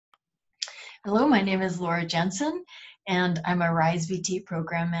Hello, my name is Laura Jensen, and I'm a RISE VT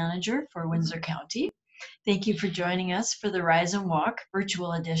Program Manager for Windsor County. Thank you for joining us for the Rise and Walk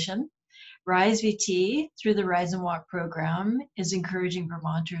virtual edition. RISE VT, through the Rise and Walk program, is encouraging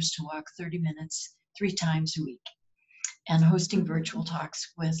Vermonters to walk 30 minutes 3 times a week and hosting virtual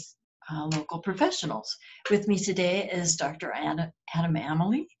talks with local professionals. With me today is Dr. Adam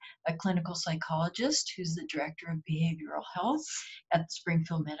Ameele, a clinical psychologist who's the Director of Behavioral Health at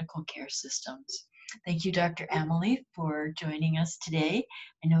Springfield Medical Care Systems. Thank you, Dr. Ameele, for joining us today.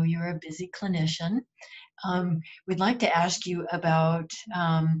 I know you're a busy clinician. We'd like to ask you about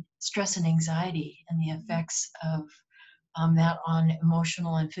stress and anxiety and the effects of that on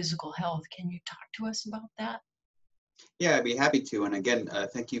emotional and physical health. Can you talk to us about that? Yeah, I'd be happy to. And again,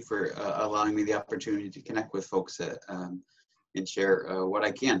 thank you for allowing me the opportunity to connect with folks and share what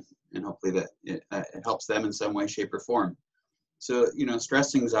I can, and hopefully that it helps them in some way, shape, or form. So,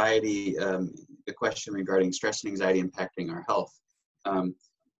 stress, anxiety, the question regarding stress and anxiety impacting our health.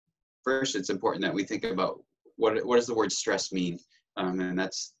 First, it's important that we think about what does the word stress mean? And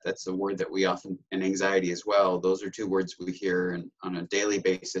that's a word that we often, and anxiety as well, those are two words we hear on a daily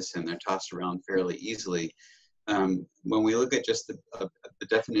basis, and they're tossed around fairly easily. When we look at just the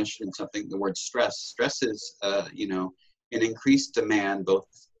definition of something, the word stress is, an increased demand, both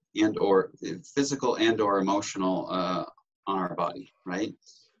or physical and or emotional on our body, right?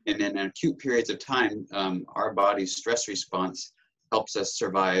 And in acute periods of time, our body's stress response helps us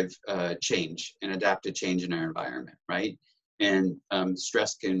survive change and adapt to change in our environment, right? And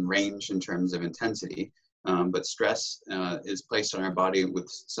stress can range in terms of intensity. But stress is placed on our body with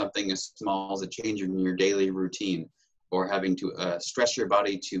something as small as a change in your daily routine, or having to stress your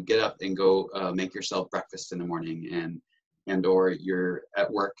body to get up and go make yourself breakfast in the morning, and or you're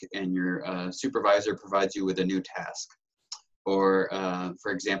at work and your supervisor provides you with a new task. Or,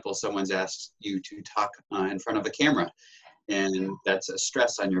 for example, someone's asked you to talk in front of a camera, and that's a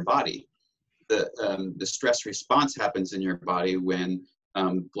stress on your body. The stress response happens in your body when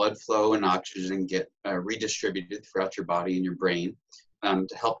blood flow and oxygen get redistributed throughout your body and your brain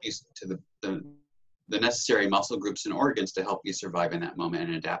to help you to the necessary muscle groups and organs to help you survive in that moment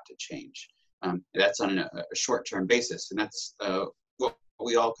and adapt to change. That's on a short-term basis, and that's what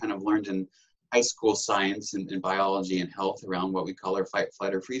we all kind of learned in high school science and biology and health around what we call our fight,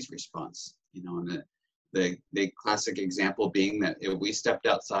 flight, or freeze response. And the classic example being that if we stepped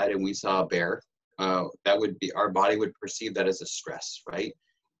outside and we saw a bear, that would be, our body would perceive that as a stress, right?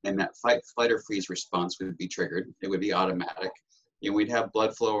 And that fight, flight, or freeze response would be triggered. It would be automatic. And we'd have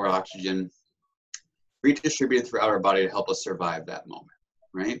blood flow or oxygen redistributed throughout our body to help us survive that moment,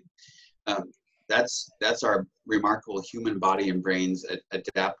 right? That's our remarkable human body and brain's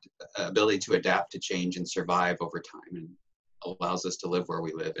ability to adapt to change and survive over time, and allows us to live where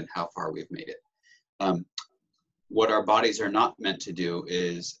we live and how far we've made it. What our bodies are not meant to do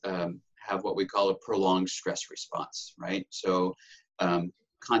is have what we call a prolonged stress response, right? So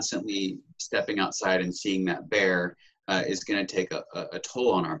constantly stepping outside and seeing that bear is going to take a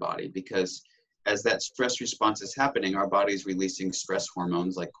toll on our body, because as that stress response is happening, our body's releasing stress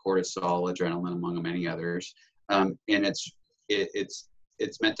hormones like cortisol, adrenaline, among many others, and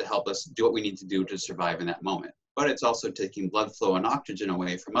it's meant to help us do what we need to do to survive in that moment. But it's also taking blood flow and oxygen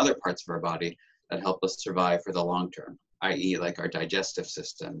away from other parts of our body that help us survive for the long term, i.e. like our digestive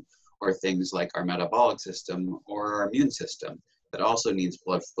system, or things like our metabolic system or our immune system that also needs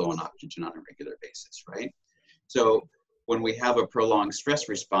blood flow and oxygen on a regular basis, right? So when we have a prolonged stress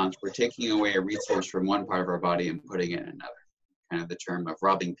response, we're taking away a resource from one part of our body and putting it in another. Kind of the term of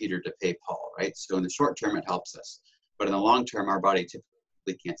robbing Peter to pay Paul, right? So in the short term, it helps us. But in the long term, our body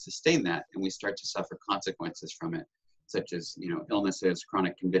typically can't sustain that, and we start to suffer consequences from it, such as, illnesses,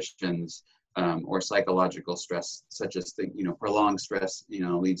 chronic conditions, or psychological stress, such as prolonged stress,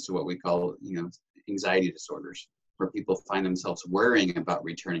 leads to what we call, anxiety disorders, where people find themselves worrying about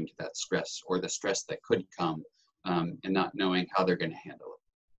returning to that stress or the stress that could come, and not knowing how they're going to handle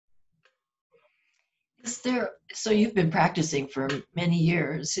it. So you've been practicing for many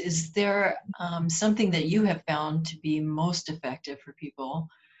years. Is there something that you have found to be most effective for people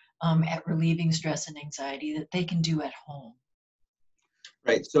at relieving stress and anxiety that they can do at home?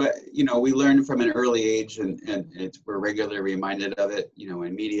 Right. So, we learn from an early age, and we're regularly reminded of it,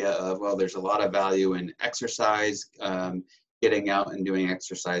 in media of, well, there's a lot of value in exercise, getting out and doing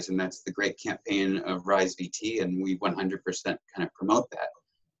exercise. And that's the great campaign of Rise VT. And we 100% kind of promote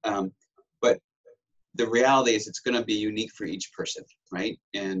that. But the reality is it's going to be unique for each person, right?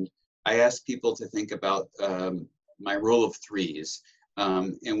 And I ask people to think about my rule of threes.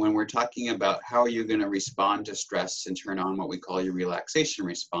 And when we're talking about how are you going to respond to stress and turn on what we call your relaxation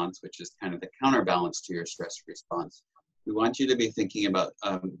response, which is kind of the counterbalance to your stress response, we want you to be thinking about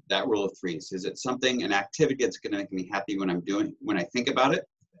that rule of threes. Is it something, an activity that's going to make me happy when I think about it,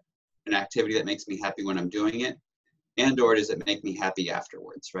 an activity that makes me happy when I'm doing it, and or does it make me happy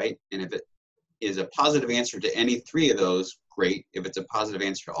afterwards, right? And if it is a positive answer to any three of those, great. If it's a positive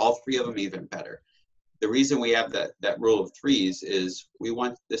answer to all three of them, even better. The reason we have that rule of threes is we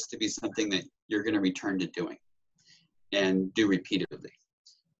want this to be something that you're going to return to doing and do repeatedly.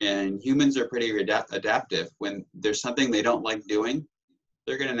 And humans are pretty adaptive. When there's something they don't like doing,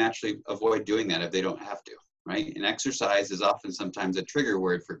 they're going to naturally avoid doing that if they don't have to, right? And exercise is often sometimes a trigger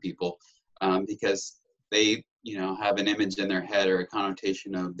word for people because they, have an image in their head or a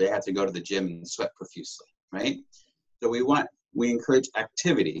connotation of they have to go to the gym and sweat profusely, right? So we encourage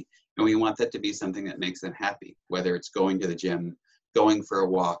activity, and we want that to be something that makes them happy, whether it's going to the gym, going for a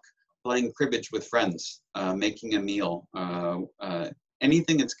walk, playing cribbage with friends, making a meal,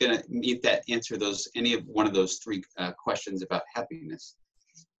 anything that's going to meet that answer any of one of those three questions about happiness.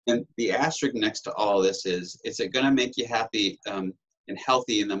 And the asterisk next to all of this is it going to make you happy and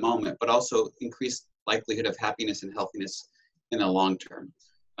healthy in the moment, but also increase likelihood of happiness and healthiness in the long term.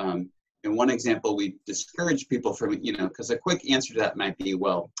 And one example we discourage people from, because a quick answer to that might be,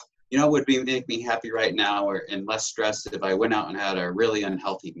 well, would make me happy right now and less stressed if I went out and had a really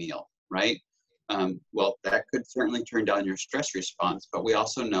unhealthy meal, right? Well, that could certainly turn down your stress response, but we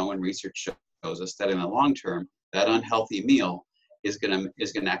also know, and research shows us, that in the long term, that unhealthy meal is gonna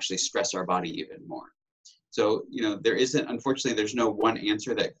actually stress our body even more. So, unfortunately, there's no one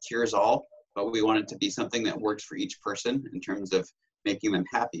answer that cures all, but we want it to be something that works for each person in terms of making them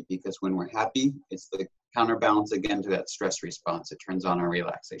happy, because when we're happy, it's the counterbalance again to that stress response. It turns on our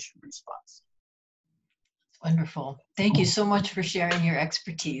relaxation response. Wonderful. Thank you so much for sharing your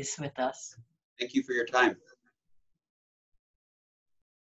expertise with us. Thank you for your time.